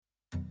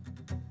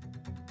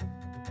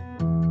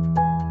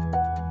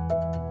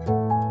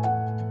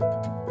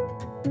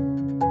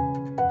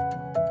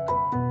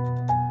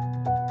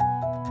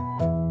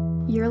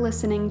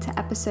listening to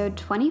episode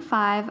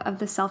 25 of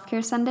the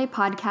Self-Care Sunday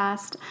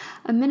podcast,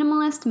 a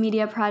minimalist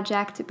media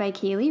project by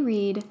Kaylee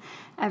Reed.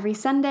 Every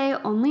Sunday,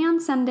 only on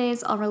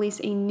Sundays, I'll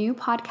release a new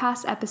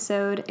podcast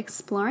episode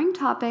exploring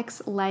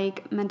topics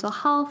like mental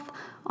health,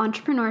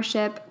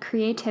 entrepreneurship,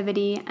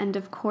 creativity, and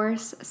of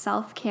course,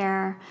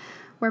 self-care.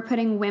 We're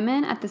putting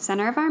women at the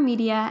center of our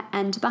media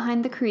and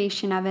behind the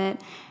creation of it.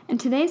 And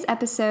today's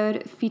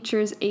episode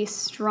features a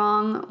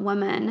strong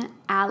woman,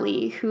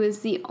 Allie, who is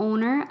the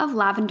owner of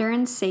Lavender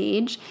and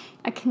Sage,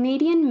 a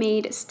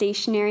Canadian-made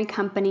stationery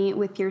company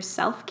with your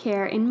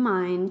self-care in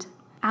mind.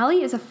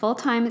 Allie is a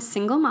full-time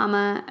single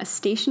mama, a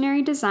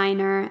stationery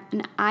designer,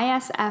 an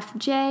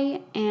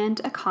ISFJ, and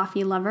a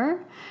coffee lover.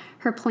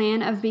 Her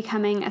plan of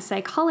becoming a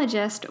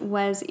psychologist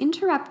was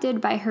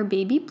interrupted by her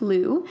baby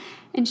Blue,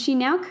 and she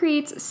now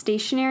creates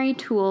stationery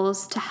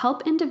tools to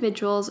help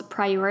individuals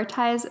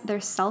prioritize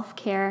their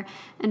self-care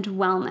and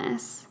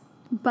wellness.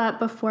 But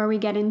before we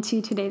get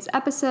into today's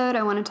episode,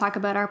 I want to talk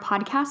about our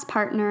podcast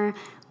partner,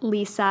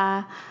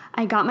 Leesa.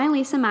 I got my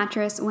Leesa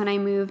mattress when I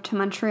moved to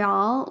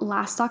Montreal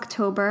last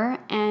October,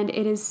 and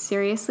it is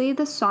seriously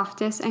the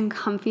softest and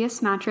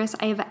comfiest mattress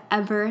I have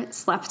ever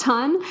slept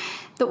on.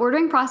 The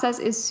ordering process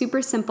is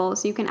super simple,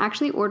 so you can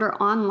actually order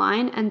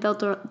online and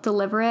they'll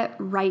deliver it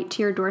right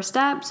to your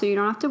doorstep, so you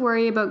don't have to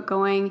worry about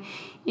going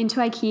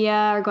into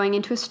IKEA or going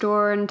into a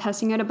store and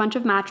testing out a bunch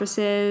of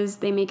mattresses.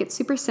 They make it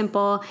super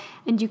simple,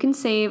 and you can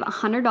save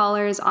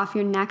 $100 off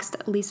your next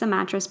Leesa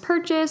mattress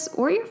purchase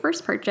or your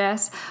first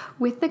purchase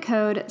with the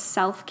code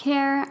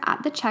SELFCARE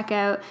at the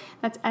checkout.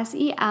 That's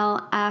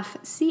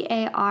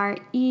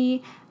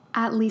SELFCARE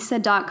at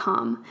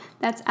leesa.com.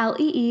 That's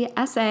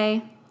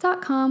LEESA.com.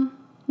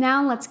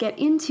 Now let's get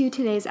into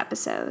today's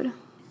episode.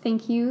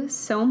 Thank you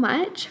so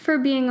much for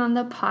being on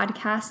the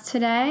podcast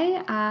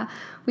today.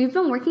 We've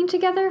been working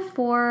together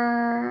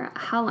for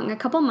how long? A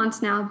couple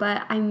months now,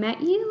 but I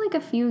met you like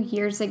a few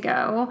years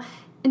ago.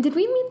 And did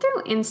we meet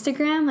through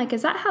Instagram? Like,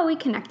 is that how we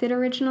connected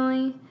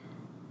originally?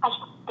 I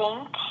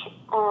think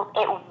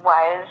it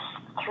was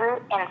through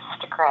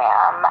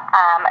Instagram,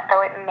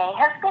 though it may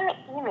have been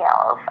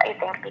emails, I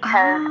think,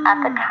 because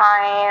at the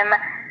time,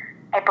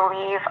 I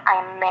believe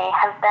I may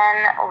have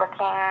been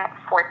looking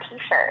for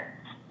t-shirts.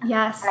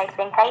 Yes. And I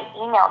think I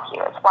emailed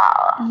you as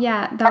well.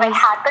 Yeah. But I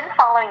had been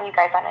following you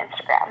guys on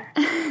Instagram.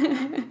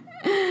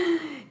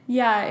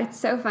 Yeah, it's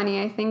so funny.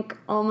 I think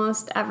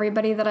almost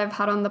everybody that I've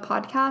had on the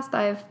podcast,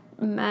 I've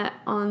met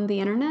on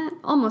the internet.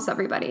 Almost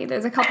everybody.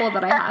 There's a couple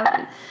that I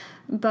haven't.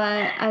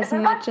 But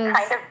Isn't that kind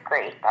of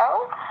great,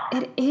 though?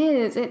 It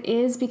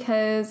is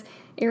because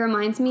it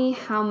reminds me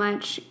how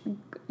much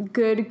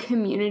good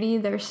community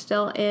there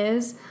still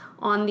is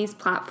on these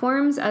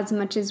platforms, as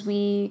much as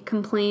we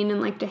complain and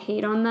like to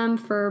hate on them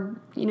for,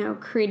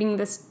 creating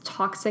this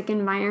toxic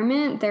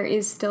environment. There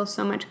is still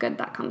so much good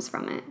that comes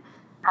from it.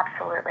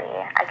 Absolutely.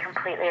 I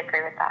completely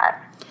agree with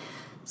that.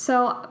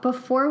 So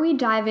before we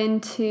dive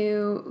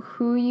into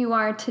who you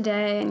are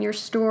today and your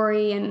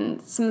story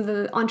and some of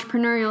the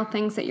entrepreneurial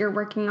things that you're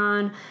working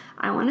on,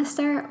 I want to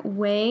start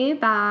way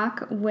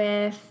back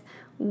with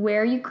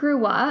where you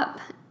grew up,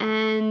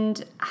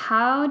 and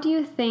how do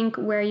you think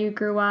where you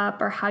grew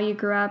up or how you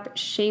grew up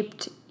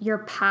shaped your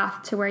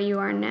path to where you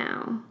are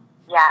now?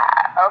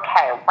 Yeah,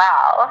 okay,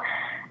 well,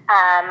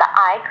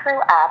 I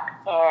grew up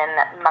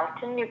in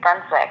Moncton, New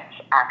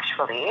Brunswick,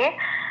 actually.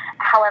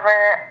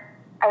 However,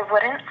 I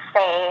wouldn't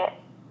say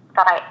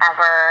that I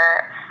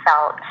ever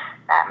felt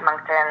that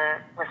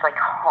Moncton was like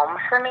home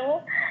for me.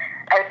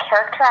 I would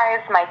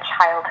characterize my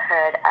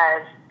childhood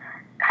as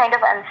kind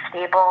of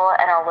unstable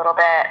and a little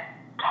bit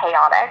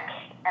chaotic,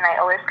 and I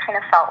always kind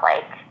of felt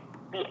like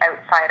the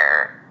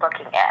outsider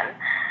looking in.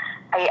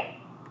 I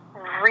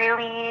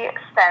really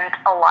spent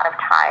a lot of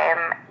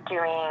time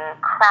doing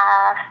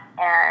crafts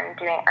and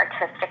doing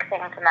artistic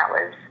things, and that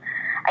was,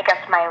 I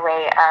guess, my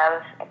way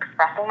of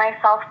expressing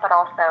myself, but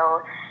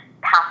also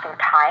passing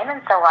time.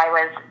 And so I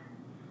was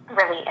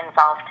really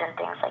involved in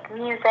things like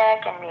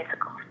music and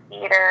musical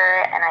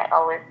theater, and I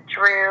always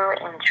drew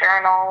and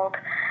journaled.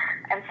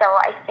 And so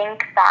I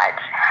think that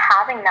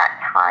having that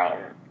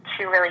time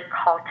to really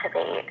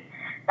cultivate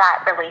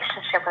that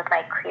relationship with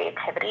my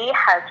creativity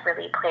has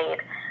really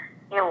played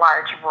a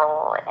large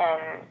role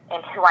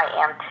in who I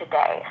am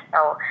today.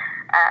 So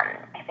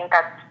I think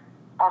that's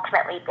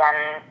ultimately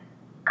been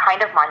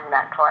kind of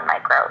monumental in my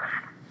growth.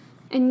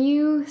 And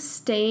you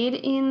stayed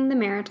in the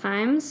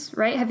Maritimes,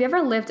 right? Have you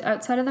ever lived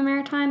outside of the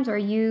Maritimes, or are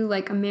you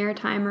like a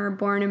Maritimer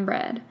born and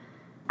bred?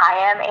 I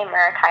am a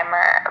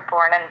Maritimer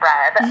born and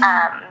bred.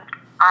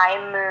 I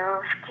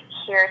moved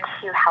here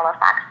to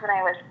Halifax when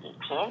I was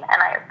 18,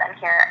 and I have been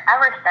here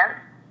ever since.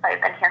 I've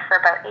been here for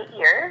about 8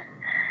 years,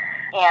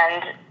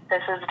 and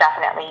this is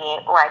definitely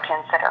where I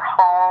consider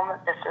home.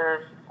 This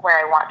is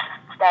where I want to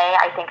stay.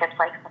 I think it's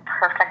like the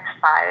perfect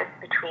size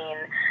between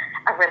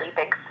a really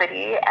big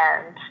city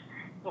and,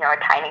 a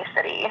tiny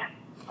city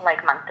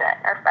like Moncton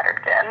or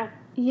Fredericton.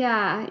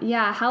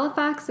 Yeah.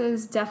 Halifax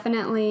is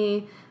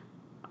definitely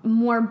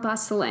more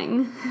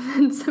bustling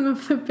than some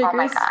of the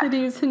bigger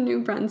cities in New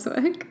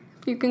Brunswick,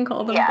 if you can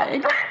call them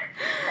big.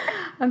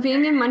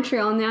 Being in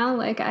Montreal now,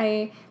 like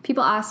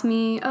people ask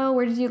me, oh,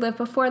 where did you live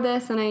before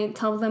this? And I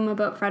tell them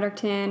about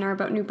Fredericton or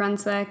about New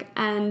Brunswick.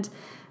 And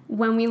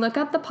when we look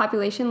up the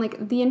population,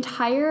 like the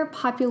entire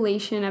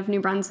population of New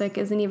Brunswick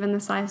isn't even the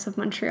size of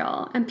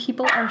Montreal. And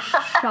people are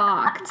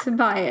shocked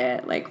by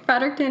it. Like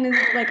Fredericton is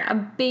like a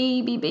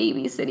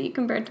baby city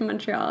compared to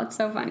Montreal. It's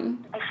so funny.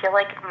 I feel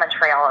like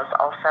Montreal is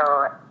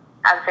also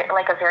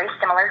a very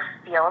similar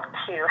feel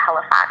to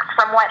Halifax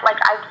from what like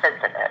I've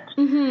visited.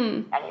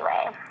 Mm-hmm.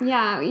 Anyway.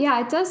 Yeah,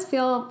 it does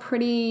feel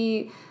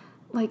pretty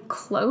like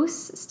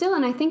close still,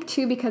 and I think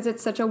too because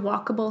it's such a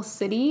walkable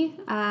city,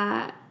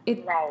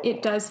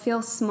 it does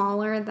feel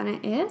smaller than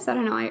it is. I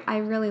don't know. I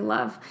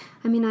love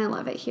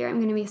it here. I'm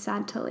going to be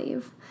sad to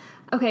leave.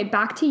 Okay,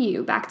 back to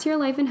your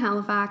life in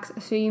Halifax.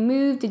 So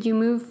did you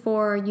move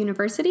for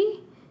university?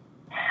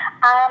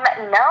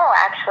 No,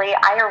 actually,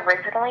 I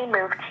originally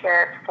moved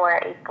here for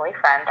a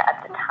boyfriend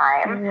at the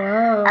time.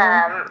 Whoa.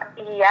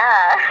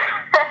 Yeah.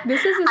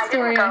 This is a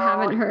story I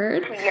haven't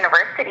heard. To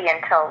university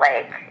until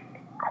like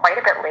quite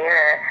a bit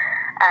later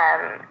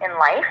in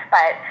life,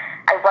 but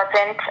I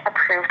wasn't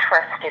approved for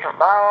a student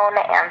loan,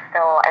 and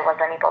so I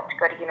wasn't able to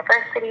go to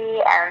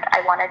university, and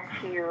I wanted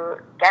to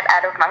get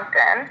out of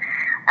Moncton,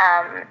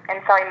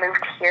 and so I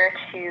moved here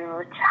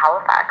to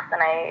Halifax,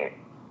 and I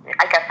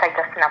guess I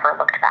just never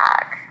looked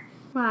back.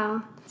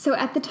 Wow. So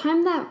at the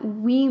time that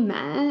we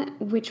met,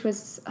 which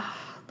was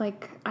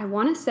I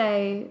want to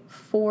say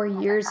 4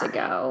 years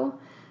ago.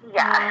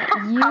 Yeah,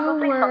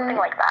 probably something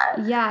like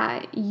that.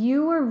 Yeah,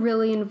 you were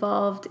really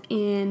involved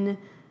in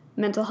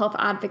mental health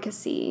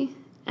advocacy.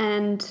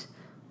 And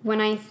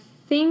when I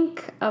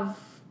think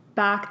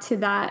back to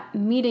that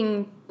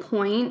meeting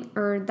point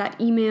or that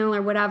email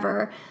or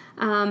whatever,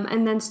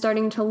 and then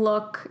starting to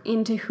look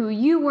into who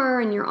you were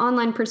and your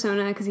online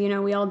persona, because,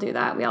 we all do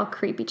that. We all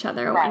creep each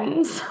other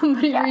when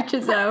somebody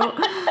reaches out.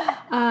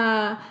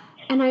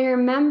 And I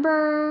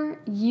remember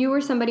you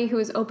were somebody who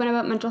was open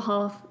about mental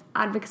health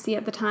advocacy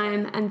at the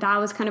time, and that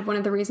was kind of one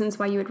of the reasons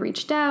why you had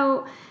reached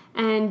out,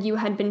 and you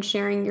had been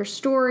sharing your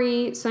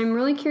story. So I'm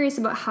really curious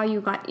about how you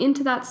got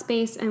into that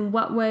space and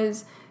what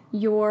was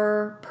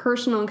your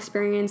personal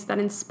experience that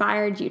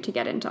inspired you to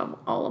get into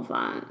all of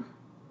that.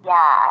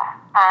 Yeah,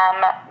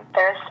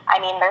 there's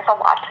a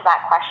lot to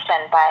that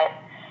question, but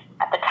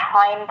at the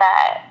time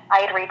that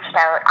I had reached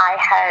out, I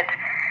had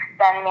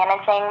been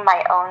managing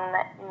my own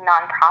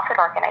nonprofit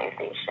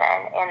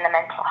organization in the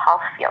mental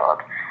health field,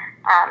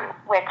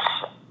 which,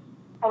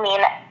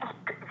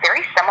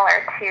 very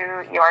similar to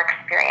your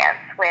experience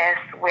with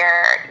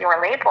where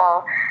your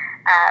label,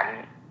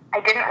 I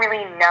didn't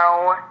really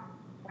know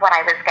what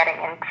I was getting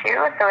into,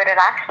 so it had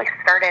actually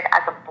started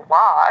as a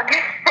blog,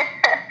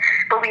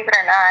 believe it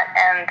or not,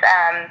 and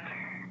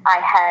I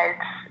had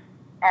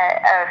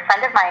a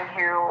friend of mine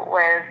who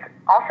was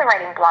also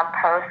writing blog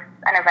posts,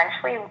 and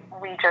eventually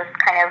we just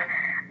kind of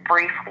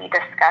briefly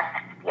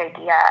discussed the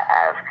idea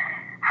of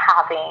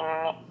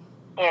having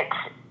it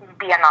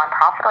be a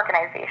nonprofit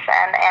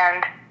organization,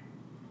 and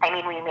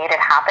we made it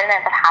happen,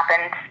 and it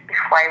happened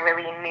before I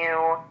really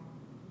knew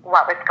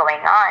what was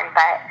going on,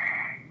 but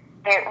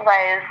it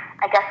was,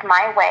 I guess,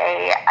 my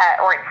way,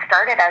 or it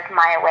started as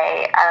my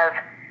way of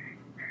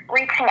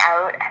reaching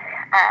out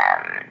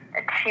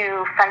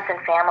to friends and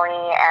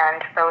family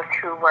and those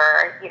who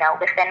were,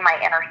 within my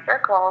inner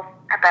circles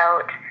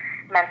about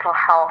mental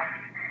health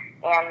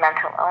and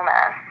mental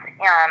illness.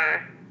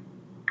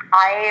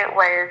 I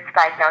was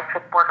diagnosed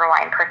with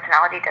borderline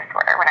personality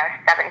disorder when I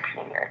was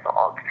 17 years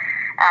old.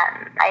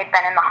 I had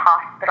been in the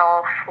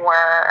hospital for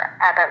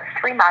about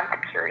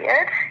 3-month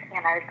period,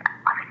 and I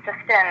was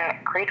just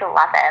in grade 11.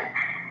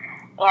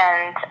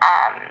 And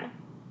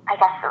I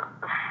guess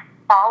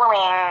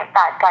following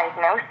that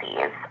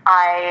diagnosis,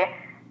 I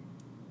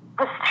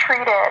was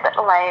treated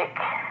like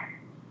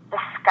the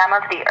scum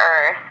of the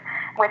earth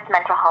with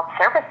mental health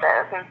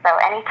services. And so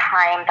any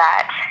time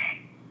that,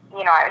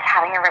 I was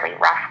having a really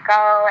rough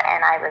go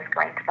and I was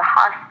going to the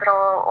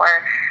hospital, or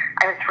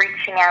I was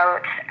reaching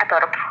out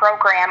about a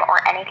program or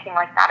anything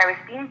like that, I was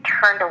being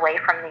turned away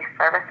from these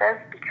services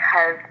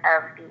because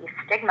of the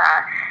stigma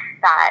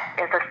that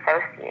is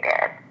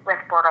associated with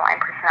borderline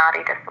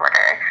personality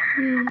disorder.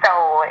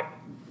 So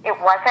it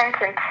wasn't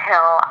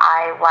until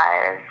I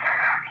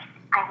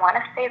want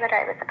to say that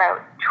I was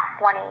about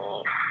 24,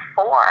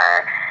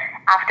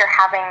 after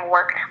having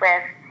worked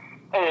with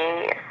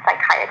a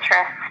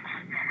psychiatrist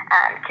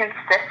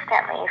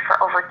consistently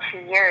for over 2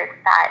 years,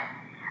 that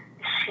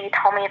she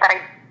told me that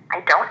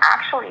I don't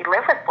actually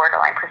live with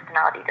borderline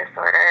personality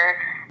disorder.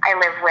 I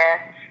live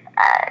with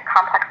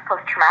complex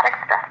post-traumatic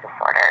stress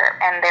disorder,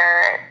 and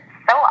they're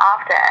so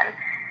often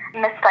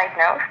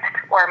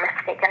misdiagnosed or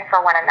mistaken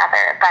for one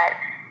another. But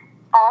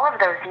all of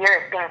those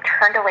years being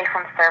turned away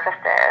from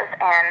services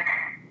and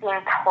being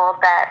told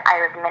that I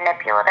was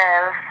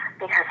manipulative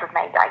because of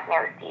my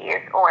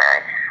diagnoses, or,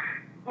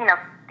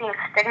 being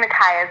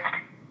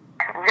stigmatized,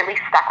 really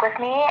stuck with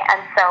me.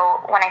 And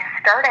so when I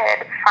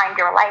started Find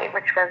Your Light,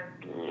 which was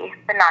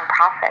the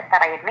nonprofit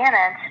that I had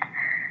managed,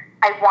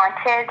 I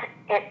wanted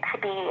it to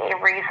be a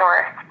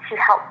resource to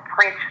help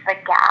bridge the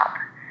gap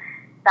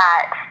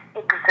that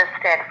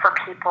existed for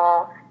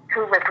people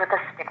who lived with a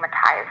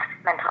stigmatized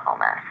mental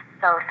illness.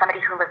 So somebody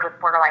who lived with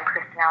borderline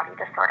personality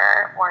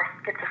disorder or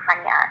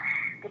schizophrenia,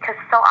 because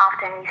so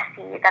often we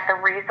see that the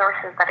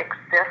resources that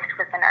exist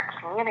within our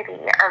community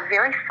are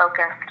very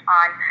focused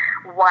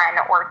on one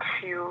or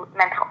two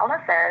mental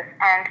illnesses,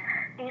 and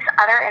these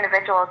other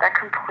individuals are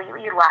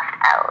completely left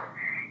out.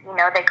 You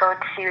know, they go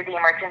to the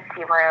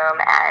emergency room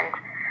and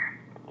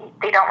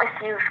they don't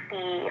receive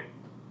the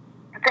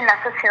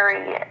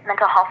necessary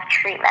mental health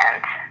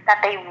treatment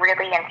that they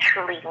really and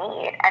truly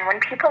need. And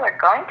when people are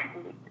going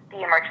to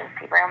the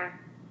emergency room,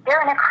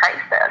 they're in a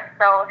crisis.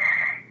 So,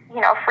 you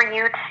know, for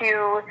you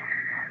to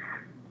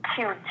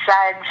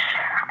judge,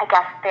 I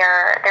guess,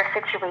 their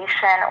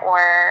situation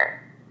or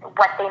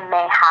what they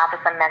may have as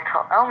a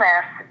mental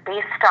illness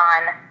based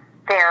on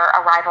their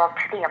arrival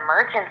to the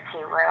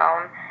emergency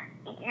room,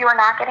 you're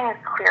not getting a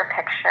clear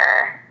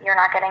picture. You're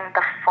not getting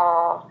the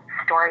full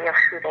story of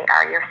who they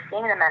are. You're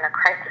seeing them in a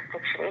crisis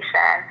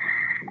situation.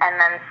 And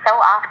then so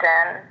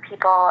often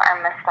people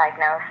are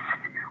misdiagnosed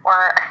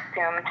or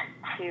assumed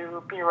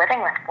to be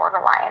living with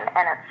borderline,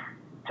 and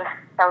it's just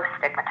so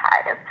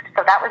stigmatized.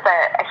 So that was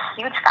a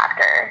huge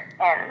factor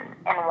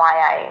in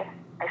why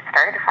I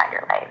started to Find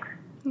Your Legs.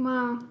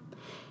 Wow.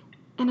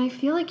 And I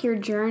feel like your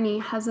journey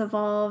has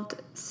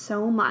evolved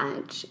so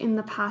much in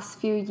the past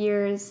few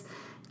years.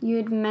 You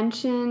had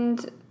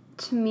mentioned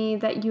to me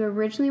that you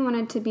originally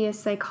wanted to be a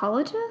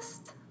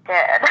psychologist.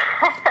 Did.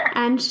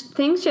 And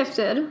things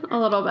shifted a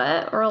little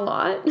bit, or a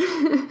lot,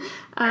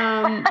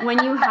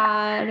 when you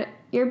had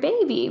your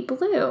baby,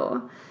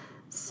 Blue.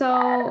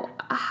 So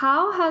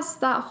how has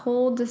that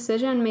whole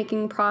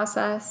decision-making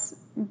process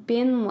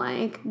been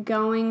like,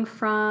 going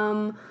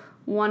from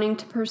wanting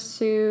to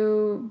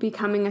pursue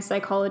becoming a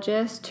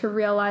psychologist to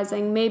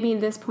realizing maybe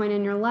at this point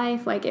in your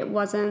life, like, it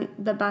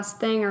wasn't the best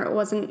thing or it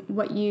wasn't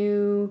what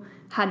you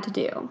had to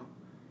do?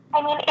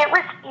 I mean, it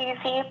was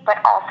easy, but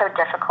also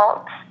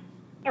difficult.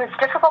 It was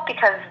difficult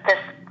because this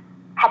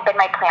had been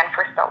my plan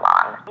for so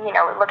long. You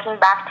know, looking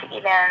back to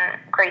even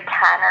grade 10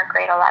 or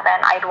grade 11,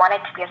 I'd wanted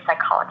to be a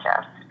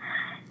psychologist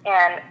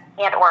and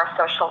or a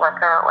social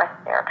worker or a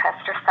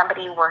therapist or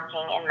somebody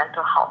working in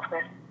mental health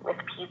with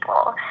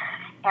people.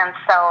 And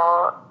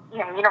so, you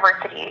know,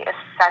 university is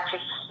such a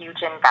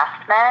huge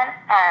investment,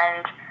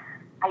 and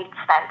I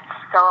spent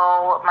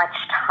so much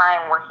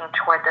time working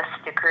toward this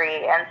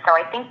degree. And so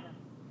I think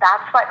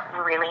that's what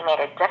really made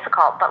it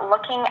difficult. But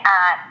looking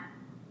at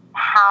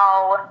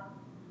how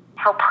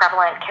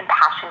prevalent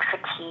compassion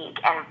fatigue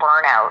and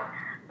burnout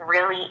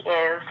really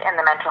is in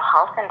the mental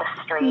health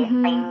industry,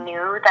 I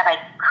knew that I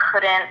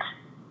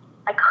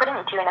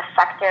couldn't do an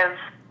effective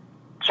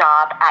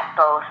job at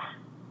both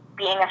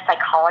being a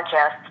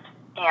psychologist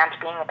and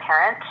being a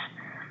parent,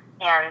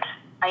 and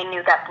I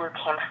knew that Blue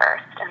came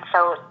first. And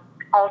so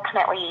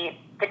ultimately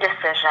the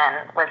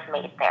decision was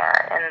made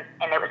there,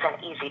 and it was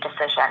an easy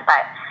decision,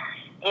 but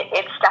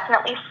it's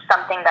definitely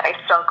something that I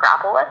still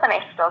grapple with, and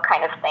I still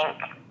kind of think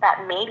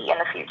that maybe in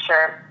the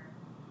future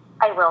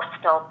I will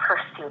still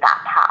pursue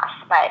that path,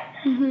 but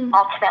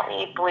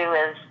ultimately Blue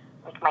is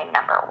like my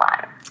number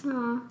one.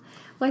 Aww.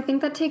 Well, I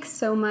think that takes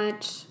so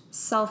much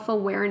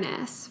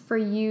self-awareness for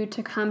you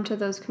to come to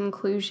those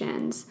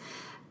conclusions.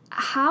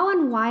 How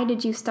and why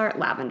did you start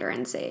Lavender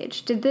and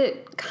Sage? Did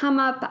it come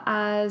up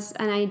as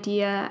an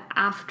idea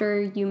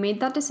after you made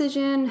that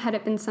decision? Had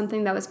it been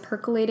something that was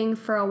percolating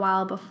for a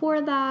while before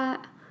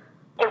that?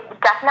 It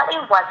definitely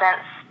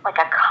wasn't like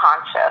a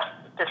conscious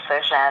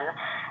decision.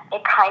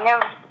 It kind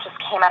of just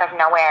came out of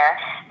nowhere.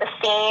 It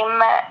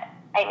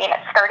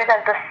started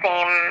as the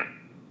same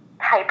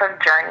type of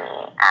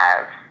journey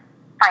as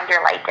Find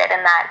Your Light did,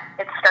 in that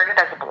it started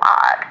as a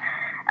blog.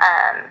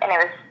 And it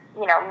was,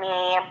 you know,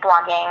 me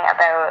blogging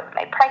about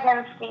my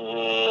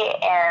pregnancy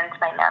and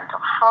my mental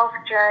health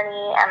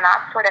journey and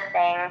that sort of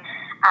thing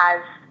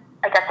as,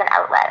 I guess, an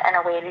outlet and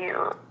a way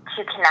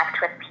to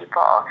connect with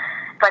people.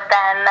 But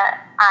then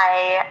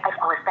I've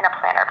always been a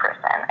planner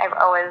person. I've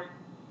always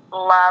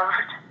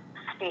loved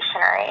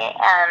stationery,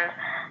 and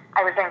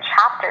I was in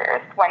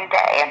Chapters one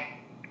day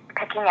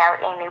picking out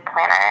a new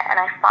planner, and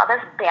I saw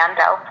this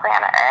Bandeau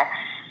planner,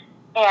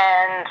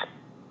 and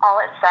all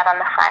it said on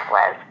the front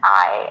was,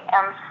 "I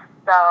am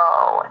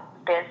so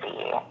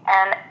busy."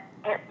 And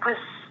it was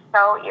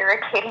so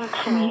irritating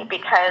to me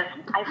because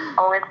I've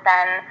always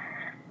been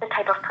the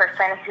type of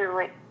person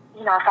who,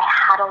 you know, if I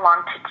had a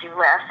long to-do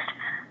list,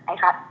 I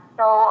got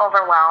so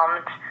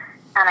overwhelmed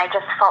and I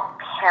just felt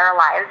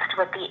paralyzed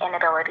with the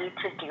inability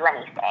to do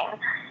anything.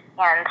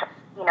 And,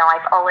 you know,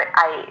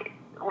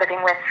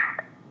 living with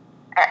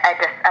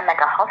a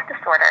mental health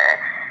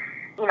disorder,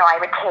 you know, I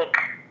would take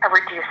a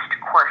reduced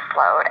course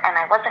load and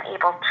I wasn't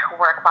able to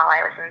work while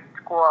I was in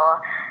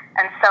school.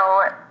 And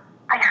so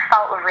I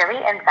felt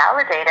really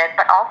invalidated,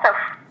 but also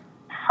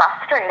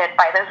frustrated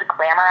by this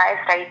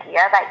glamorized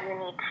idea that you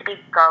need to be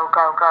go,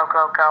 go, go,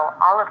 go, go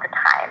all of the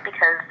time,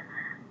 because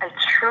I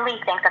truly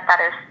think that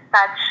is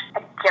such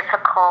a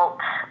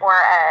difficult or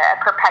a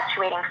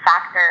perpetuating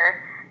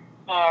factor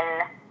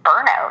in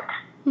burnout.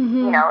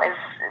 You know,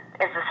 is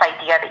is this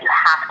idea that you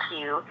have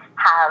to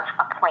have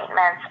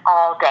appointments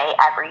all day,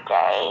 every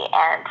day,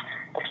 and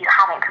if you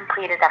haven't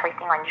completed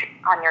everything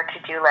on your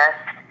to-do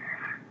list,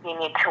 you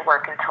need to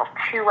work until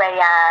 2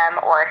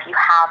 a.m., or if you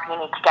have, you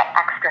need to get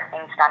extra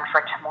things done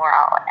for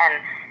tomorrow. And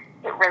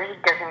it really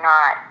does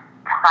not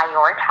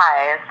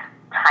prioritize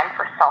time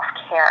for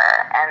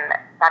self-care, and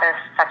that is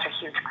such a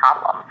huge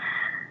problem.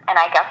 And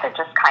I guess it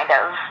just kind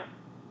of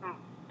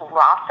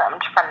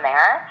blossomed from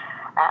there.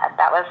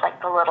 That was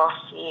like the little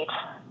seed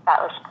that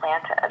was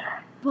planted.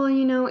 Well,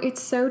 you know,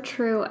 it's so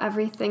true,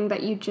 everything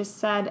that you just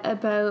said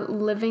about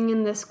living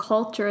in this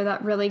culture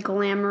that really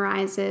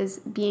glamorizes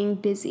being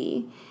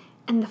busy.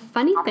 And the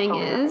funny thing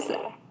is,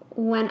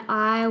 when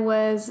I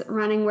was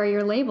running Wear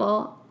Your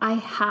Label, I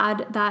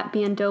had that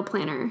Bandeau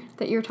planner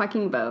that you're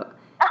talking about.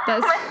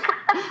 That's,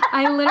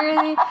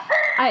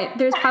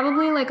 there's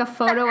probably like a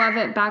photo of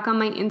it back on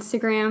my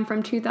Instagram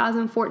from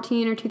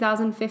 2014 or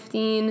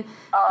 2015. And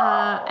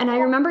I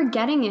remember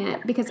getting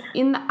it because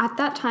at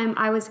that time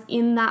I was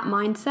in that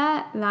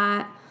mindset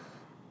that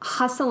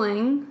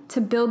hustling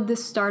to build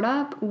this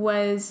startup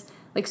was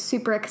like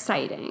super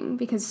exciting,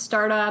 because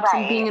startups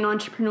and being an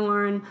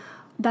entrepreneur and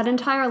that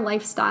entire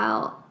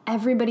lifestyle,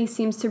 everybody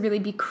seems to really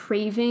be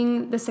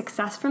craving the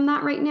success from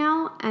that right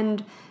now.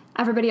 And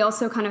everybody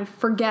also kind of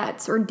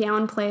forgets or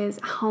downplays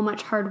how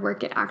much hard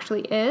work it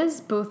actually is,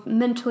 both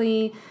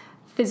mentally,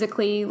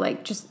 physically,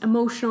 like just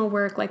emotional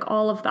work, like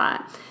all of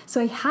that.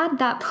 So I had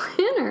that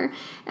planner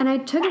and I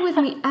took it with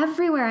me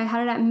everywhere. I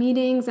had it at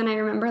meetings, and I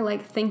remember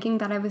like thinking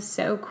that I was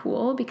so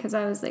cool because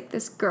I was like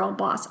this girl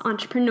boss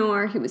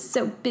entrepreneur who was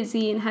so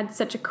busy and had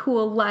such a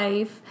cool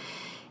life.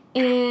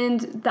 And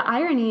the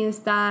irony is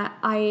that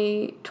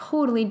I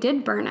totally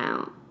did burn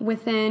out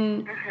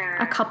within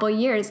a couple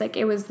years. Like,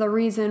 it was the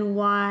reason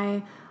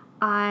why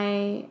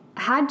I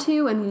had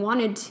to and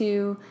wanted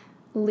to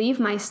leave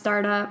my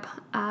startup,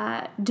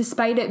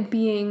 despite it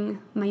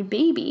being my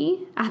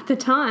baby at the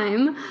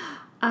time.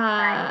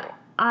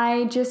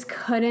 I just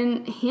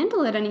couldn't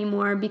handle it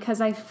anymore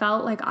because I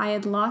felt like I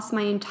had lost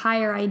my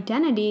entire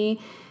identity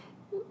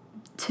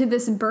to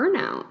this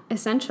burnout,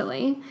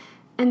 essentially.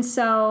 And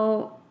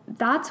so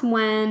that's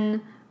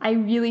when I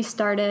really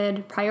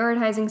started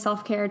prioritizing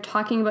self-care,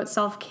 talking about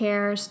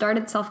self-care,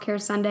 started Self-Care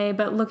Sunday,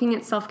 but looking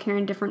at self-care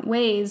in different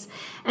ways.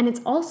 And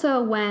it's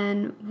also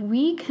when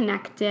we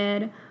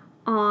connected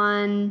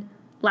on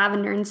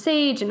Lavender and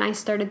Sage, and I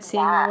started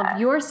seeing all of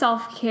your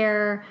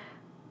self-care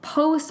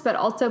posts, but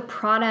also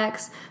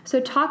products. So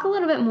talk a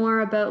little bit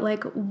more about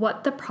like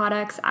what the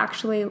products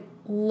actually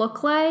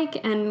look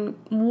like and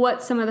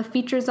what some of the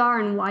features are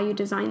and why you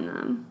design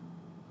them.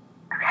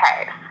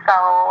 Okay,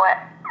 so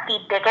the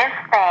biggest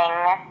thing,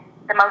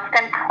 the most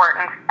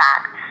important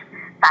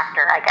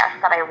factor, I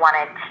guess, that I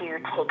wanted to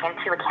take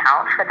into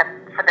account for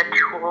the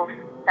tools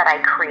that I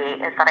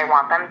create is that I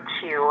want them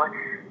to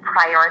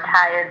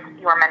prioritize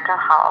your mental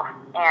health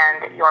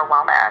and your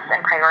wellness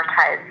and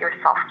prioritize your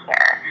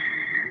self-care.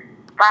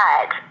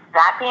 But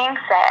that being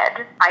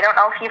said, I don't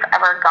know if you've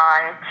ever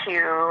gone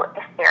to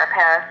a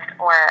therapist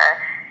or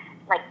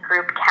like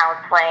group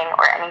counseling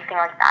or anything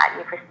like that.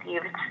 You've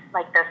received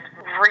like this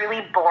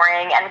really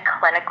boring and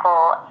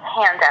clinical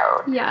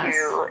handout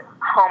to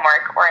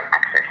homework or an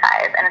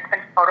exercise, and it's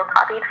been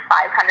photocopied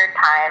 500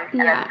 times,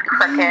 and it's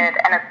crooked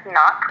and it's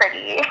not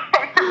pretty.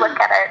 You look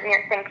at it and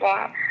you're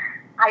thinking,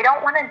 I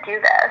don't want to do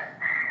this.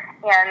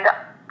 And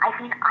I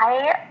think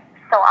I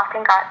so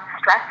often got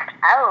stressed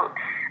out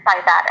by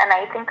that, and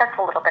I think that's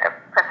a little bit of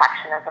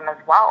perfectionism as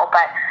well,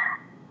 but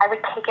I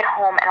would take it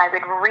home and I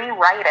would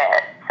rewrite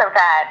it so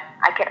that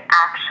I could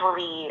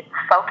actually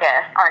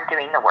focus on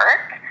doing the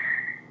work.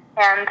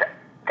 And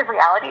the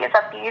reality is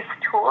that these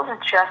tools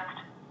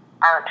just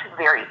aren't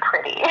very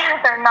pretty.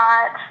 They're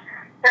not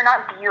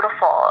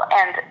beautiful.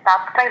 And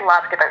that's what I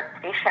loved about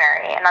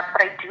stationery. And that's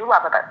what I do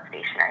love about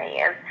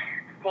stationery is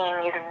seeing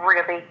these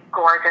really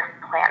gorgeous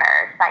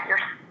planners that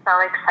you're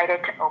so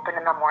excited to open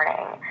in the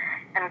morning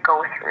and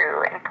go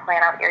through and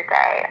plan out your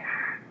day.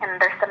 And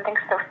there's something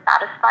so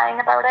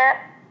satisfying about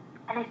it.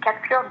 And it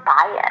gets your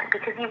buy-in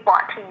because you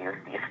want to use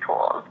these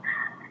tools.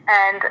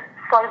 And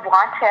so I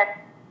wanted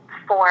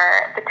for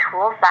the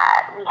tools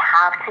that we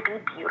have to be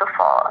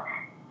beautiful,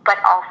 but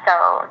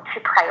also to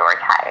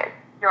prioritize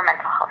your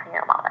mental health and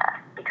your wellness,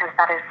 because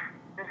that is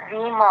the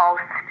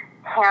most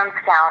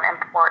hands-down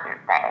important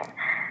thing,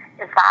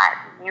 is that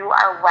you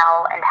are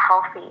well and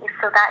healthy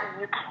so that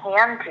you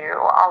can do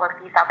all of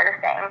these other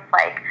things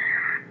like,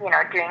 you know,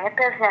 doing a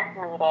business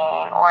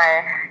meeting or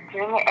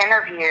doing an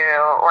interview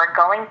or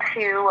going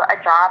to a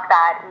job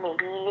that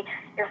maybe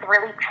is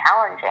really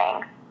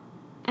challenging.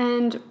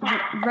 And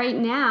right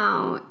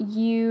now,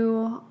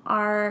 you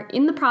are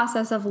in the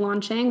process of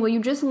launching. Well, you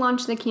just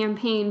launched the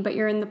campaign, but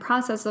you're in the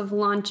process of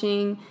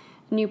launching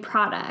new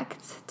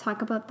product.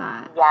 Talk about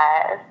that.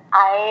 Yes.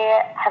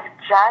 I have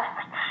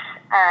just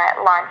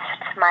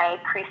launched my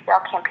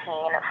pre-sale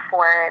campaign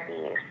for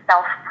the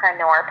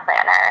Selfpreneur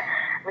Planner,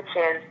 which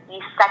is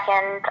the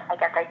second,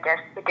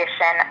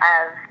 edition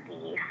of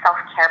the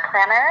self-care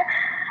planner.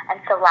 And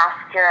so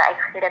last year I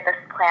created this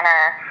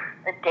planner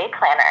the day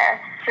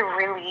planner to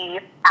really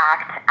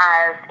act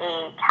as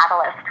a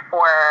catalyst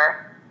for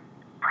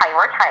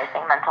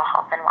prioritizing mental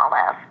health and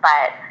wellness.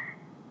 But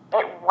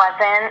it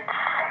wasn't,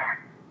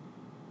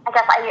 I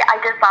guess I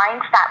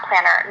designed that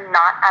planner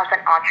not as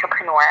an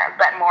entrepreneur,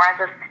 but more as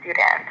a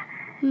student.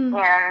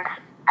 And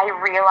I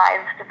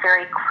realized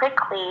very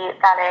quickly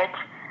that it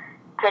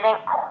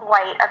didn't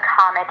quite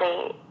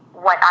accommodate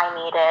what I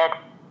needed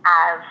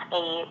as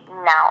a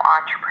now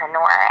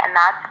entrepreneur. And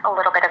that's a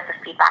little bit of the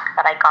feedback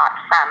that I got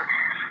from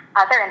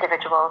other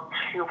individuals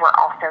who were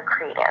also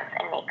creatives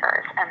and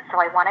makers. And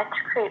so I wanted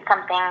to create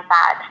something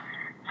that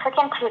took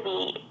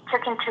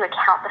into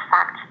account the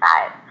fact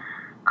that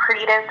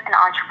creatives and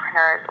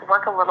entrepreneurs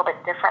work a little bit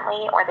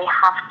differently, or they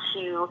have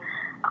to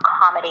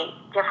accommodate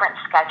different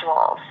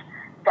schedules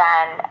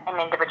than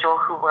an individual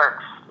who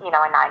works, a 9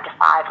 to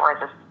 5 or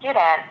as a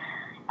student.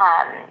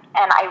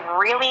 And I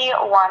really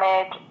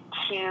wanted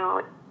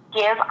to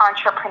give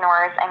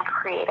entrepreneurs and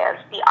creatives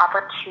the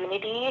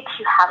opportunity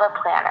to have a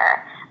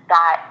planner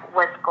that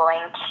was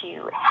going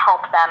to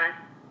help them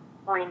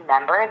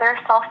remember their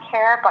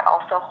self-care, but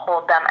also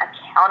hold them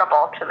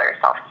accountable to their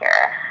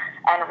self-care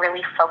and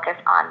really focus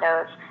on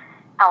those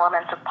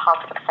elements of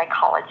positive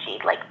psychology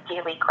like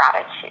daily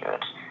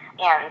gratitude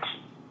and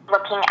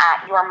looking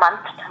at your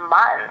month to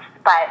month,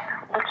 but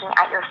looking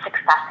at your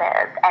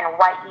successes and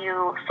what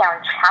you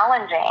found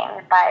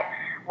challenging, but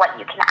what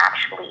you can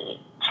actually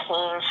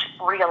change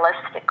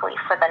realistically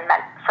for the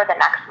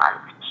next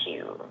month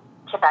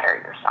to better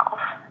yourself.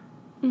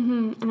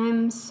 And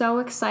I'm so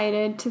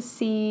excited to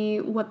see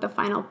what the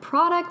final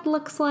product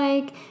looks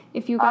like.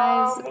 If you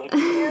guys, me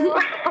too.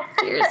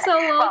 You're so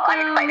welcome. Well,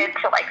 I'm excited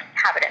to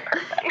have it in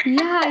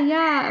person.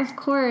 Yeah, of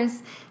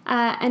course.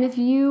 And if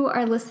you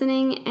are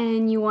listening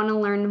and you want to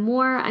learn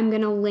more, I'm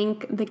going to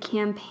link the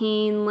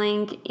campaign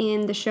link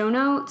in the show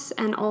notes,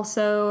 and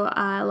also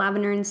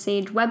Lavender and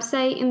Sage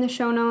website in the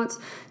show notes,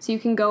 so you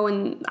can go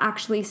and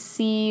actually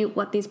see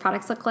what these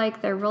products look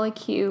like. They're really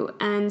cute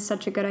and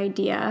such a good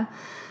idea.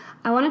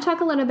 I want to talk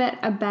a little bit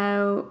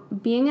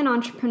about being an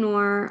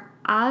entrepreneur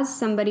as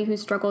somebody who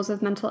struggles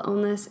with mental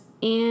illness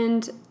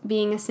and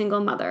being a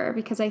single mother,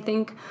 because I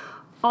think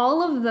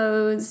all of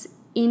those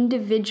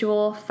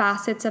individual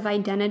facets of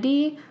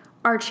identity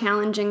are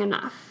challenging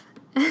enough.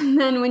 And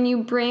then when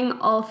you bring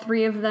all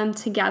three of them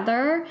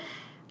together,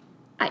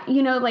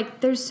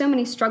 there's so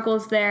many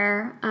struggles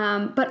there,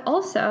 but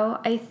also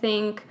I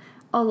think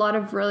a lot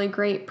of really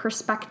great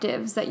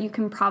perspectives that you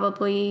can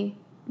probably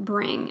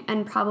bring,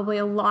 and probably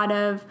a lot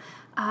of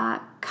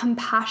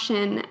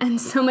compassion and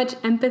so much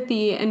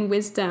empathy and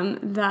wisdom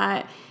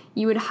that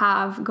you would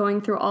have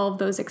going through all of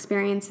those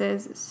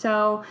experiences.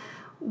 So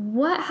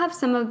what have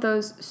some of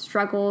those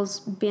struggles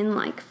been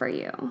like for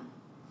you?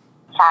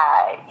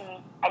 Yeah,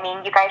 I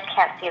mean, you guys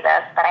can't see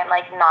this, but I'm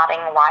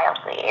nodding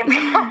wildly.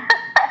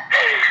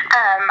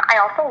 I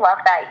also love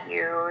that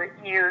you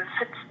use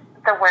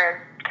the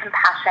word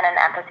compassion and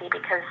empathy,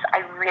 because I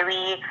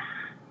really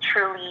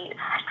truly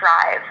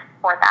strive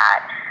for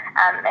that,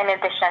 in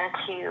addition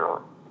to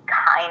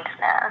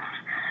kindness.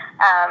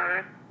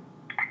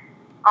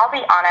 I'll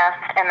be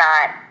honest in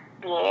that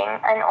being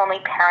an only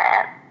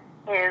parent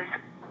is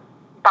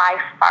by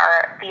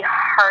far the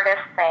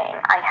hardest thing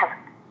I have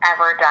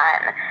ever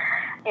done.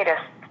 It is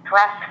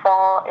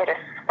stressful, it is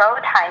so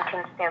time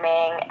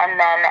consuming, and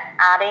then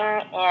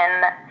adding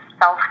in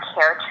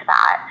self-care to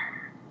that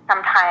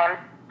sometimes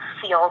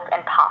feels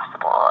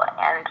impossible,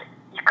 and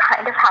you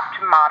kind of have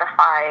to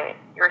modify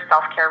your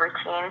self-care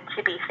routine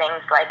to be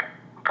things like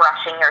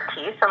brushing your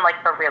teeth and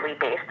the really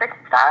basic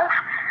stuff.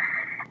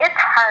 It's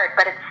hard,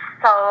 but it's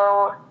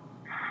so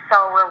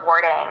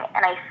rewarding.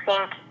 And I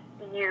think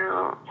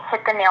you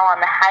hit the nail on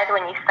the head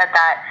when you said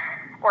that,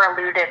 or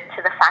alluded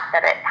to the fact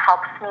that it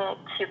helps me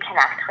to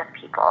connect with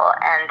people.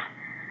 And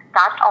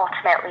that's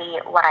ultimately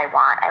what I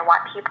want. I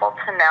want people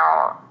to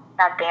know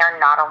that they are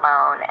not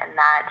alone, and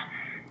that,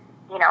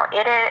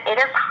 it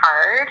is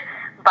hard,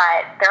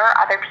 but there are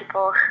other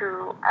people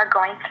who are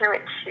going through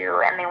it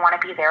too, and they want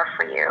to be there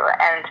for you.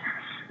 And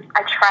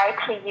I try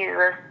to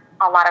use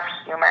a lot of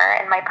humor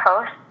in my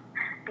posts,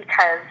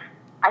 because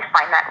I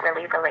find that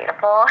really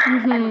relatable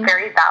and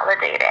very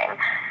validating.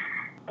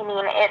 I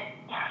mean,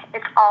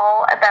 it's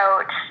all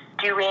about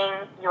doing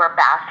your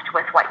best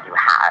with what you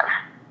have,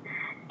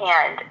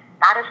 and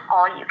that is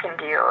all you can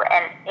do.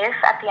 And if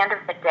at the end of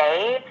the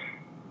day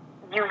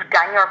you've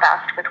done your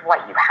best with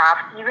what you have,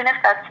 even if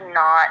that's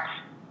not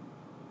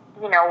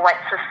what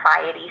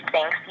society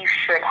thinks you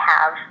should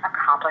have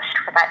accomplished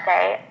for that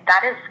day,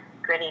 that is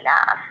good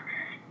enough.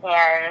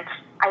 And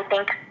I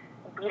think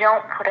we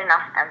don't put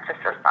enough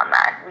emphasis on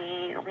that.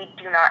 We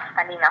do not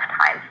spend enough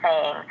time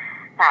saying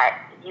that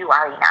you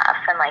are enough,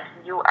 and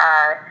you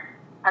are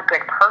a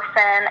good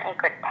person, a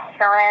good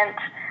parent.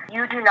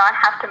 You do not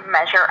have to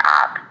measure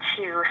up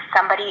to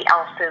somebody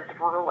else's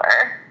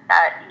ruler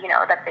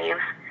that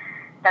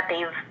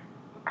they've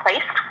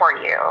placed for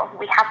you.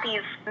 We have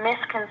these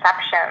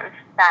misconceptions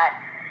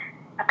that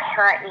a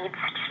parent needs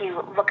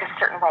to look a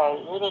certain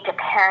way. You need to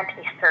parent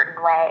a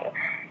certain way.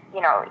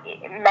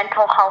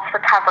 mental health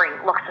recovery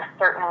looks a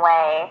certain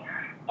way.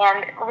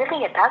 And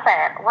really it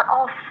doesn't. We're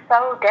all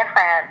so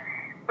different.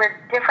 We're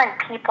different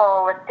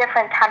people with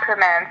different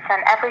temperaments,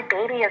 and every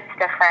baby is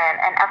different,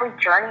 and every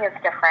journey is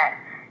different.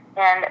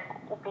 And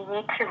we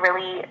need to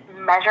really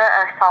measure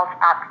ourselves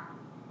up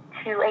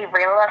to a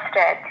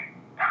realistic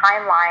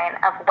timeline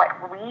of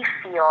what we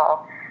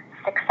feel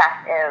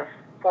success is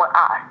for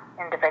us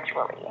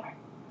individually.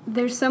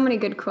 There's so many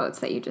good quotes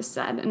that you just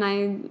said, and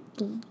I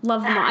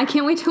love them all. I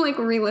can't wait to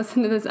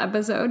re-listen to this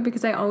episode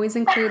because I always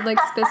include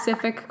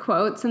specific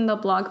quotes in the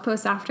blog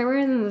post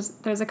afterwards,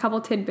 and there's a couple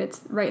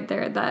tidbits right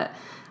there that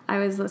I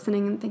was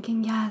listening and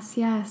thinking, yes.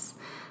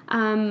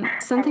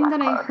 Something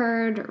that I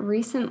heard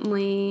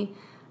recently,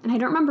 and I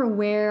don't remember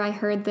where I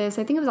heard this.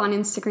 I think it was on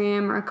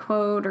Instagram or a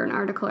quote or an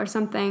article or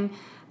something,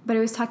 but it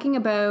was talking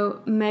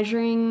about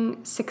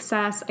measuring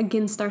success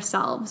against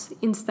ourselves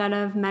instead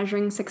of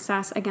measuring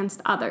success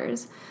against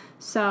others.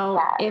 So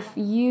if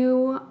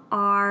you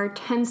are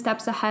 10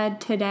 steps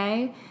ahead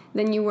today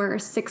than you were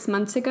 6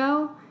 months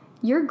ago,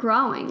 you're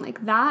growing.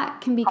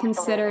 That can be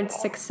considered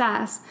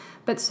success.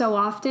 But so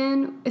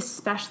often,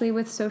 especially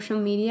with social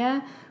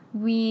media,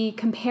 we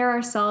compare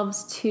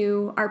ourselves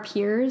to our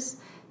peers,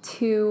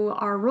 to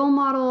our role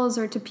models,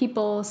 or to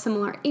people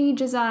similar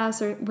age as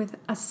us or with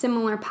a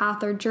similar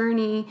path or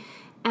journey,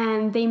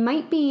 and they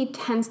might be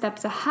 10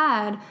 steps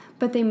ahead,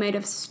 but they might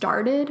have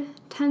started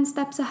 10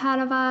 steps ahead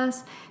of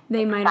us.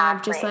 They might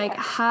have just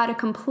had a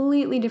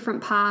completely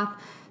different path.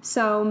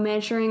 So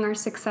measuring our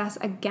success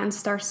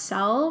against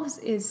ourselves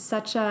is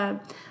such a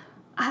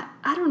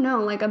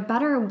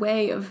better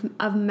way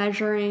of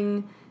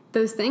measuring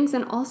those things,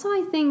 and also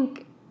I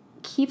think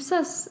keeps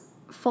us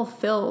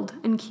fulfilled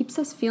and keeps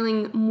us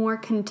feeling more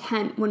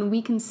content when we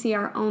can see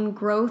our own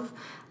growth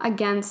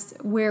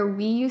against where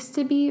we used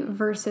to be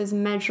versus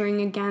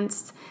measuring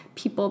against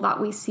people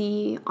that we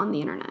see on the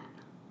internet.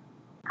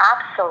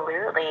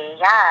 Absolutely,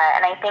 yeah.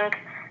 And I think,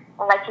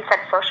 like you said,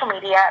 social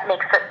media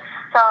makes it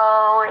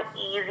so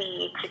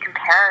easy to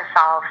compare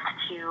ourselves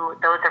to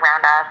those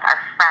around us, our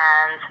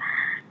friends,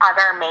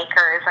 other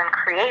makers and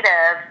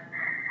creatives,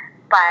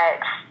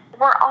 but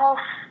we're all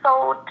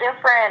so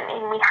different,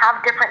 and we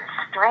have different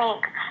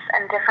strengths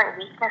and different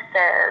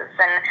weaknesses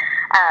and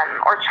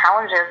or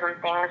challenges and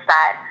things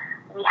that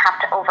we have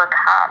to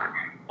overcome.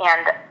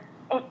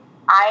 And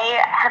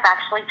I have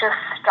actually just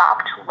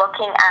stopped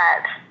looking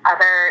at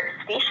other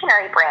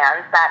stationery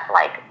brands that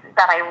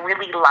I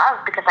really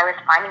love because I was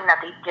finding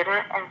that they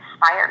didn't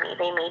inspire me.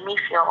 They made me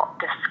feel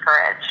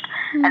discouraged.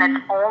 Mm-hmm. And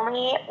it's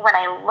only when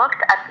I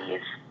looked at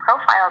these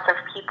profiles of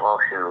people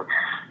who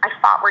I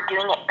thought were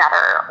doing it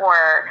better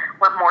or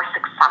were more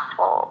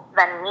successful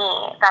than me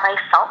that I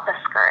felt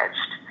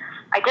discouraged.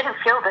 I didn't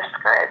feel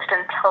discouraged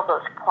until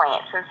those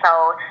points. And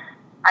so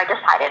I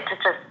decided to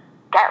just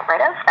get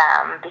rid of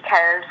them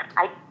because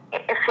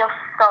it feels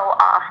so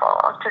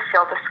awful to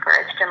feel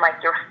discouraged and like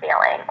you're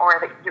failing or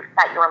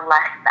that you're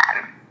less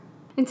than.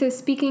 And so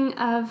speaking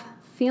of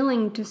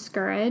feeling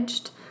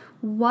discouraged,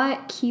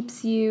 what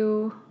keeps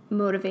you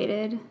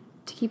motivated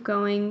to keep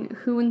going?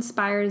 Who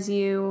inspires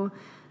you?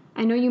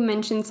 I know you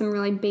mentioned some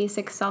really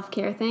basic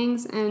self-care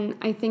things, and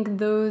I think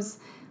those,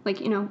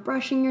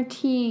 brushing your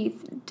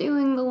teeth,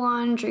 doing the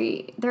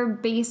laundry, they're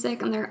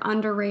basic and they're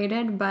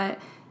underrated, but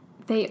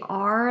they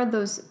are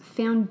those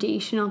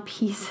foundational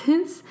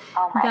pieces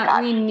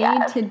we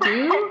need to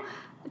do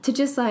to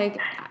just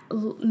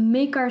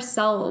make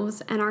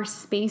ourselves and our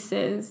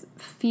spaces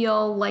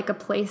feel like a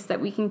place that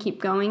we can keep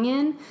going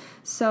in.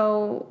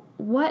 So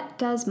what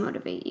does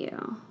motivate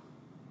you?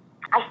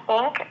 I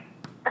think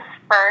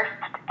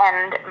first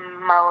and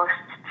most,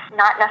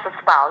 not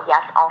necessarily, well,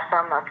 yes,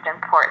 also most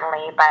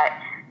importantly, but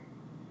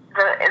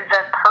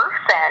the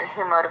person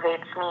who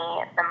motivates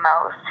me the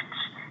most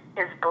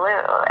is Blue.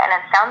 And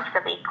it sounds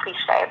really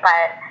cliche,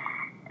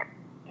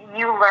 but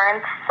you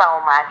learn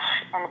so much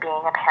in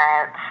being a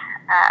parent.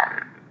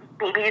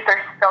 Babies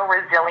are so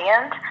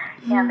resilient,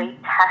 and they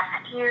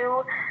test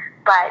you,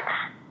 but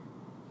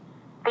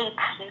they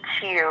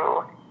teach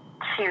you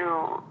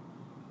to,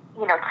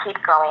 keep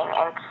going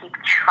and keep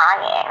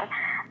trying.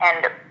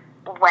 And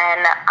when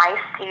I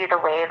see the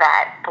way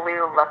that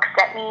Blue looks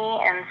at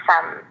me in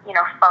some,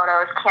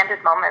 photos,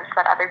 candid moments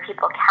that other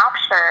people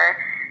capture,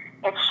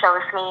 it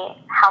shows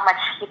me how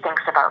much he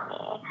thinks about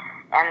me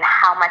and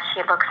how much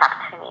he looks up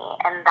to me.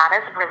 And that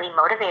is really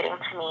motivating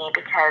to me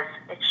because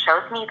it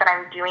shows me that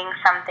I'm doing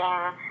something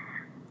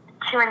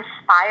to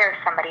inspire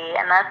somebody.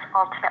 And that's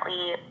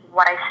ultimately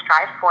what I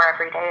strive for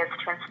every day, is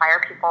to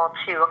inspire people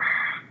to,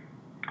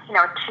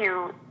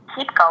 to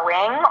keep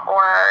going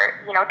or,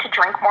 to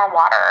drink more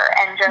water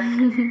and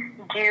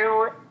just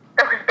do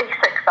those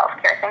basic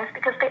self-care things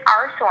because they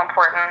are so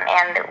important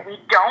and we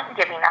don't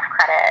give enough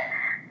credit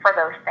for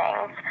those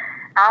things.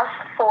 As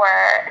for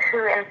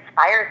who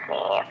inspires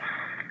me,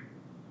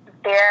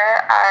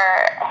 there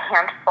are a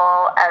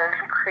handful of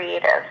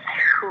creatives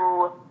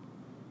who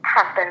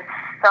have been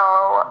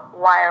so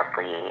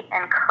wildly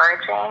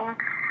encouraging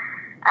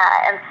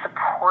and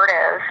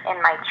supportive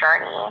in my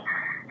journey,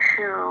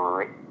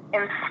 who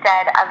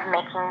instead of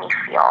making me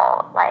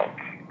feel like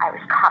I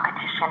was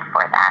competition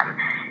for them,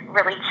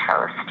 really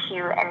chose to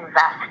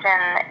invest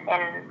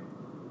in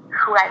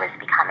who I was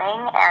becoming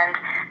and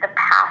the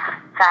path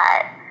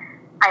that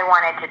I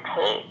wanted to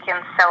take.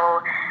 And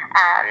so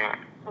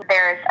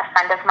there's a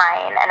friend of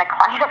mine and a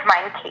client of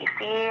mine,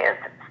 Casey, is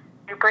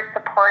super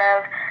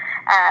supportive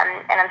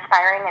and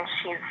inspiring, and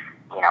she's,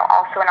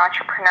 also an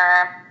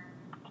entrepreneur.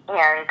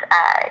 And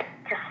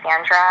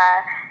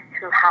Cassandra,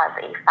 who has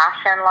a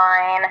fashion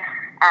line,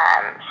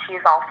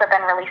 she's also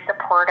been really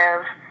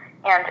supportive.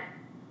 And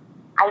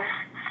I've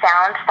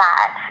found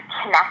that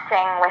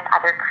connecting with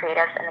other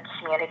creatives in the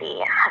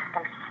community has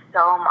been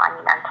so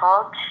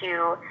monumental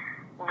to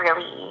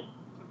really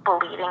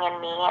believing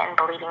in me and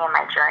believing in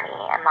my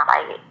journey, and that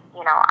I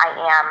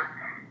am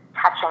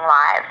touching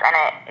lives. And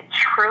it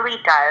truly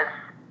does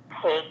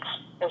take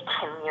a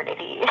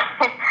community.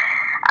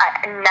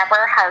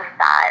 Never has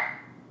that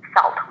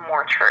felt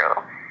more true.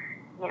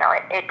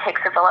 It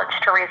takes a village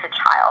to raise a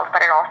child,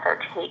 but it also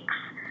takes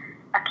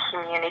a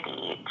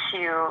community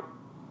to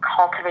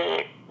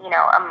cultivate,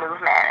 a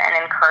movement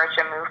and encourage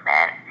a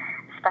movement,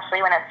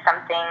 especially when it's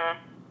something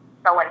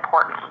so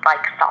important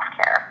like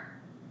self-care.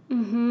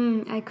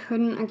 I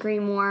couldn't agree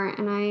more.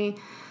 And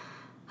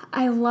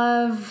I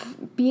love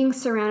being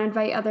surrounded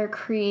by other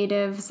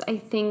creatives. I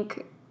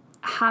think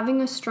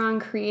having a strong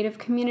creative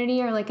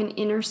community, or like an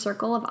inner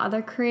circle of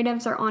other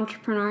creatives or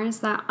entrepreneurs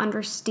that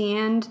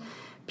understand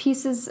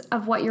pieces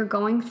of what you're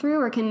going through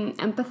or can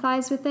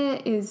empathize with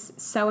it, is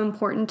so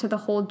important to the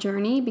whole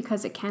journey,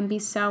 because it can be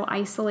so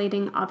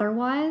isolating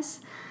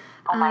otherwise.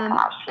 Oh my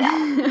gosh,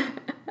 yeah.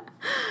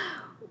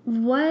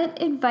 What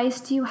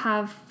advice do you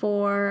have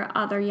for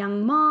other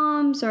young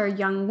moms or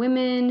young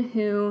women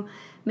who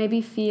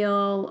maybe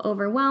feel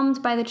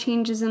overwhelmed by the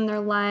changes in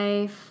their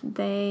life?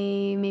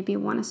 They maybe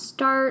want to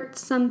start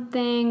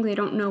something. They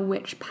don't know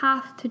which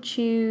path to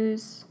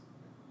choose.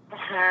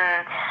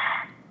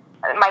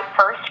 My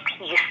first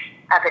piece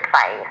of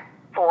advice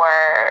for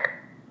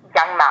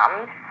young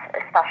moms,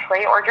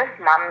 especially, or just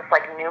moms,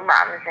 like new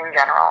moms in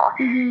general,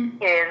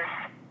 is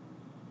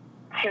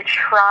to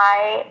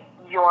try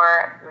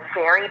your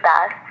very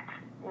best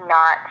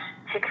not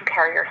to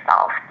compare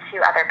yourself to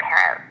other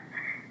parents,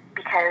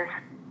 because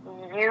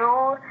you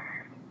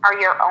are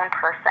your own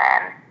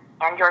person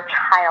and your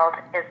child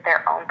is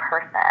their own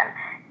person,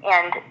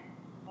 and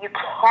you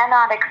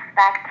cannot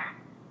expect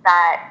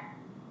that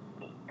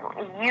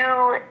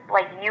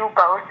you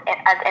both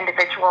as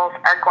individuals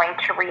are going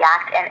to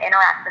react and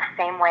interact the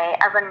same way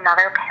as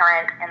another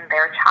parent and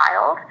their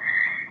child.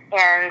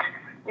 And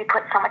we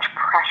put so much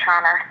pressure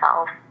on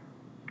ourselves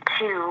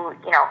to,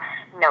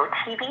 no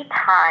TV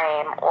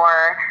time,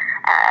 or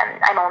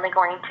I'm only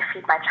going to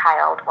feed my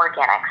child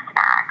organic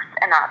snacks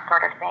and that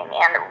sort of thing.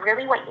 And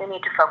really what you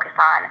need to focus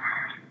on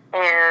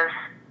is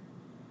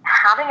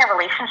having a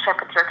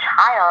relationship with your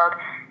child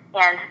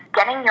and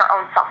getting your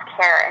own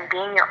self-care and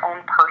being your own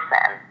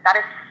person. That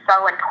is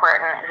so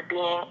important, is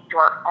being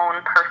your own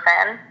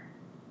person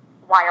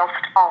whilst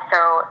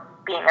also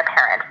being a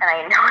parent. And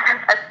I know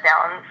that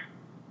sounds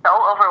so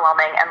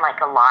overwhelming and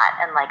like a lot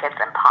and like it's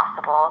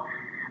impossible,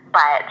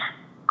 but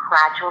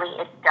gradually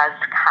it does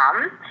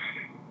come.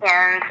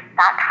 And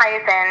that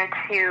ties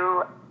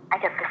into,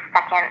 I guess, the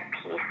second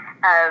piece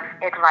of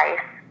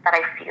advice that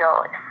I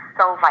feel is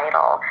so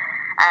vital.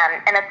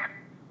 And it's,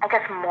 I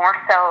guess, more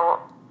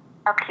so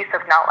a piece of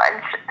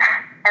knowledge,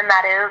 and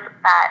that is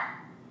that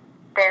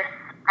this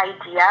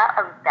idea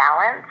of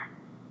balance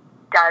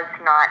does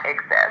not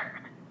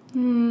exist.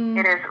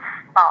 It is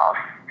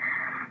false.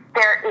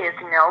 There is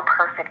no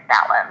perfect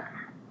balance.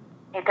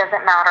 It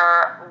doesn't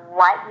matter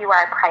what you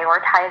are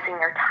prioritizing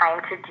your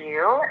time to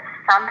do,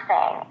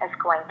 something is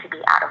going to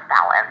be out of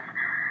balance.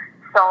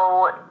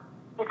 So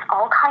it's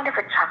all kind of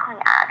a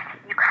juggling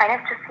act. You kind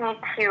of just need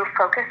to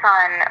focus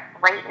on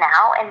right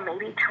now and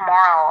maybe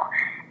tomorrow,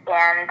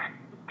 and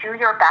do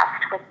your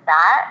best with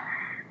that,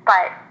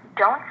 but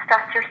don't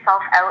stress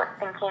yourself out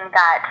thinking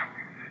that,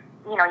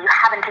 you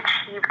haven't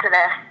achieved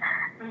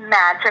this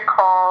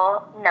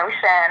magical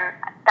notion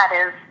that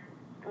is,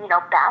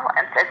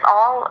 balance. It's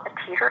all a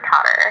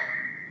teeter-totter,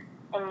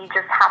 and you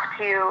just have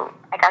to,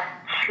 I guess,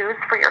 choose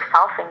for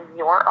yourself in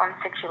your own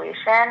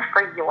situation,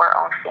 for your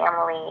own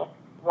family,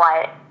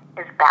 what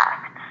is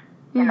best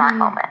in that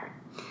moment.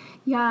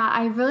 Yeah,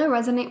 I really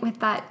resonate with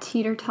that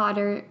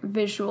teeter-totter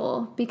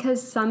visual,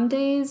 because some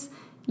days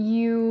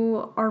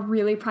you are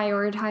really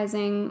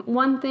prioritizing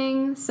one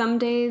thing, some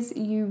days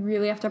you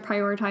really have to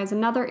prioritize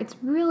another. It's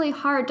really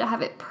hard to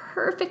have it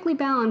perfectly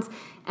balanced.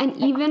 And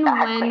even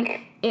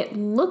when it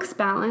looks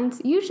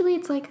balanced, usually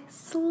it's like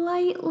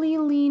slightly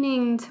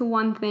leaning to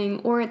one thing,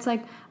 or it's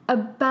like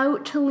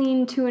about to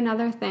lean to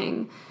another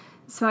thing.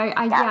 So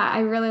I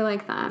really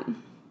like that.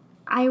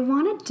 I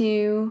want to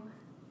do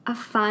a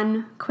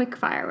fun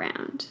quickfire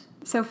round.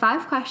 So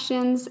 5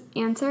 questions,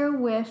 answer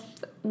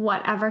with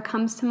whatever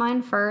comes to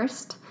mind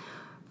first.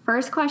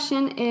 First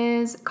question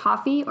is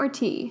coffee or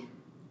tea?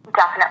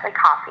 Definitely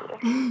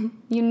coffee.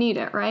 You need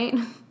it, right?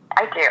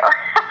 I do.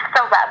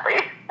 So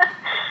badly.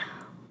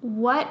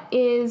 What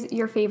is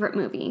your favorite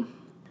movie?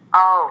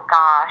 Oh,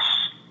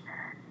 gosh.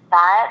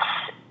 That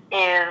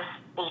is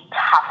a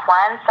tough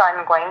one, so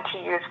I'm going to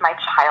use my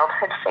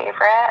childhood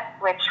favorite,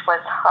 which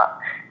was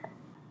Hook.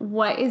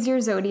 What is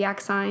your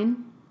zodiac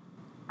sign?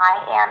 I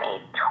am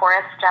a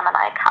Taurus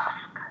Gemini cusp.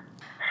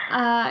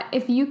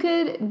 If you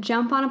could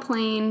jump on a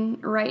plane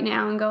right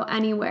now and go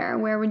anywhere,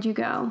 where would you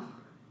go?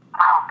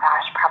 Oh,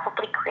 gosh,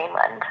 probably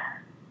Greenland.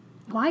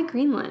 Why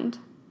Greenland?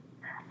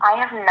 I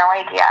have no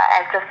idea.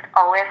 I've just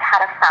always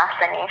had a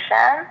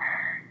fascination,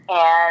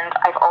 and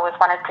I've always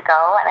wanted to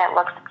go, and it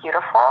looks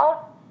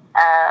beautiful.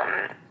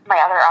 My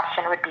other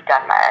option would be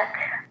Denmark.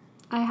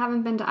 I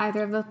haven't been to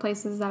either of those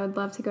places. I would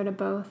love to go to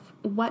both.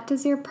 What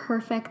does your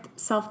perfect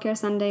self-care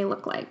Sunday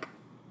look like?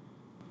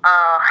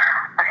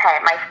 Okay,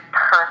 my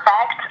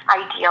perfect,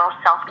 ideal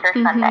self-care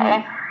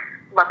Sunday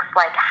looks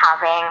like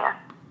having,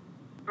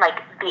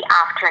 the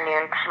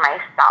afternoon to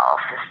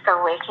myself.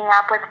 So waking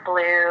up with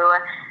Blue,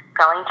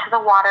 going to the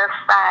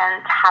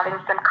waterfront, having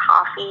some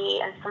coffee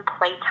and some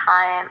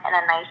playtime and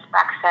a nice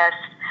breakfast,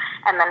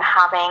 and then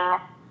having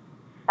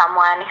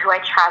someone who I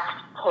trust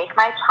take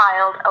my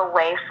child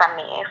away from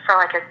me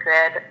for a good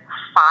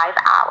 5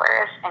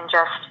 hours and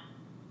just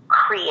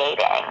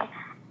creating,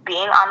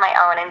 being on my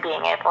own and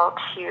being able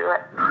to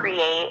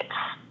create,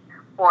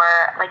 or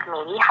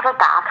maybe have a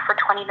bath for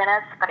 20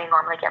 minutes, but I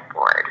normally get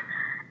bored.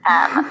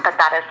 But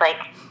that is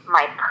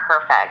my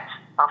perfect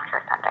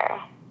self-care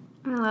Sunday.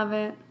 I love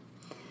it.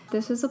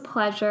 This was a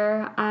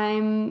pleasure.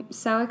 I'm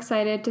so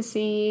excited to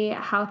see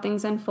how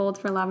things unfold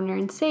for Lavender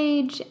and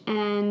Sage,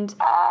 and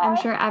I'm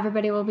sure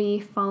everybody will be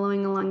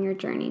following along your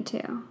journey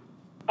too.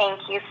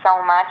 Thank you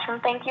so much,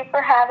 and thank you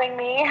for having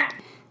me.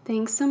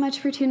 Thanks so much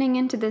for tuning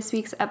in to this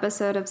week's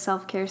episode of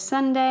Self-Care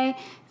Sunday.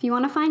 If you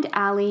want to find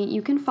Allie,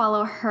 you can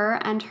follow her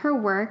and her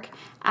work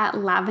at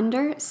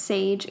Lavender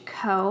Sage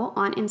Co.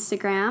 on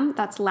Instagram.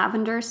 That's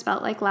lavender,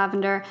 spelt like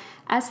lavender,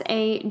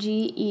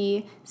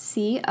 SAGECO,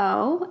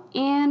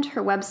 and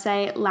her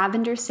website,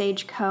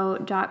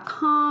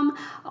 lavendersageco.com.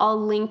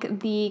 I'll link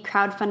the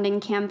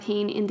crowdfunding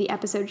campaign in the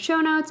episode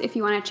show notes if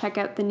you want to check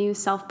out the new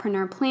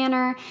Selfpreneur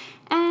Planner.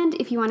 And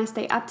if you want to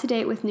stay up to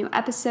date with new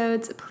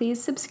episodes,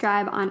 please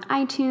subscribe on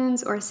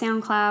iTunes or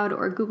SoundCloud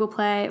or Google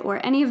Play or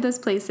any of those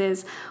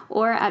places,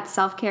 or at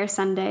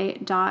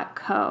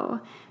selfcaresunday.co.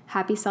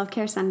 Happy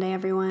Self-Care Sunday,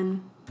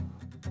 everyone.